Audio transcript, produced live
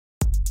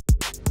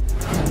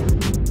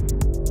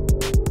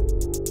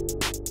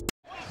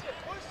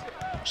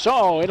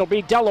So it'll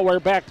be Delaware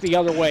back the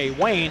other way.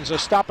 Wayne's a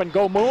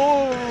stop-and-go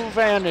move,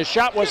 and his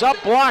shot was up,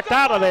 blocked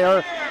out of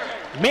there.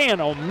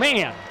 Man, oh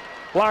man.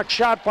 Blocked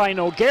shot by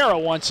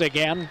Nogueira once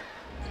again.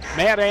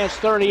 Mad Ants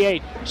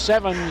 38,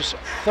 Sevens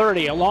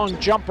 30. A long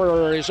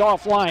jumper is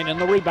offline, and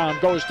the rebound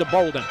goes to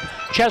Bolden.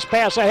 Chest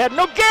pass ahead.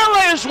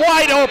 Nogueira is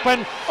wide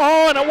open.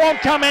 Oh, and it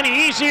won't come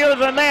any easier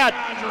than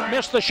that.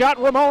 Missed the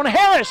shot. Ramon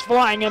Harris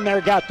flying in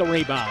there, got the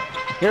rebound.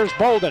 Here's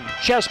Bolden.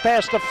 Chest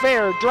pass to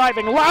Fair,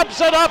 driving,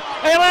 lobs it up,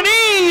 and an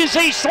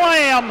easy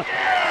slam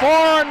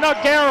for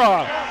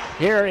Nogueira.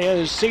 Here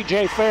is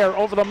C.J. Fair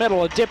over the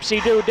middle. A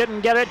dipsy-do,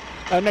 didn't get it.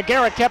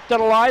 Nogueira kept it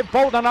alive.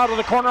 Bolden out of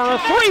the corner, a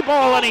three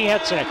ball, and he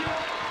hits it.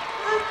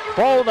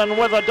 Bolden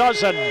with a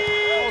dozen.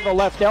 Oh, the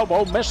left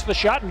elbow missed the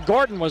shot, and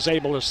Gordon was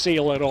able to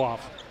seal it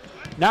off.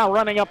 Now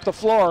running up the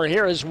floor,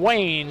 here is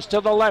Waynes to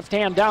the left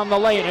hand down the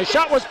lane. His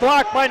shot was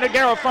blocked by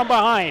Nogueira from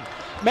behind.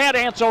 Mad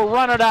Ants will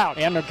run it out,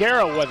 and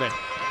Nogueira with it.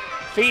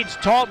 Feeds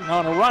Talton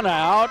on a run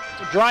out,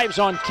 drives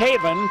on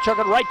Caven, took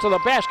it right to the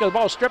basket. The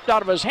ball stripped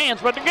out of his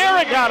hands, but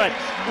Nogueira got it,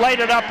 laid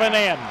it up and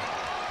in.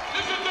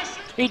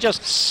 He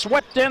just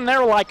swept in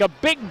there like a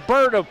big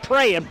bird of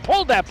prey and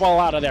pulled that ball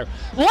out of there.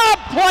 Lob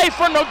play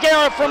for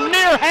Nogueira from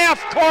near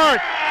half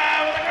court.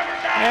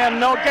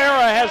 And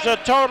Nogueira has a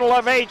total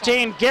of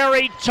 18.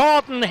 Gary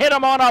Talton hit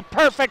him on a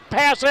perfect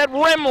pass at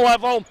rim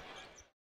level.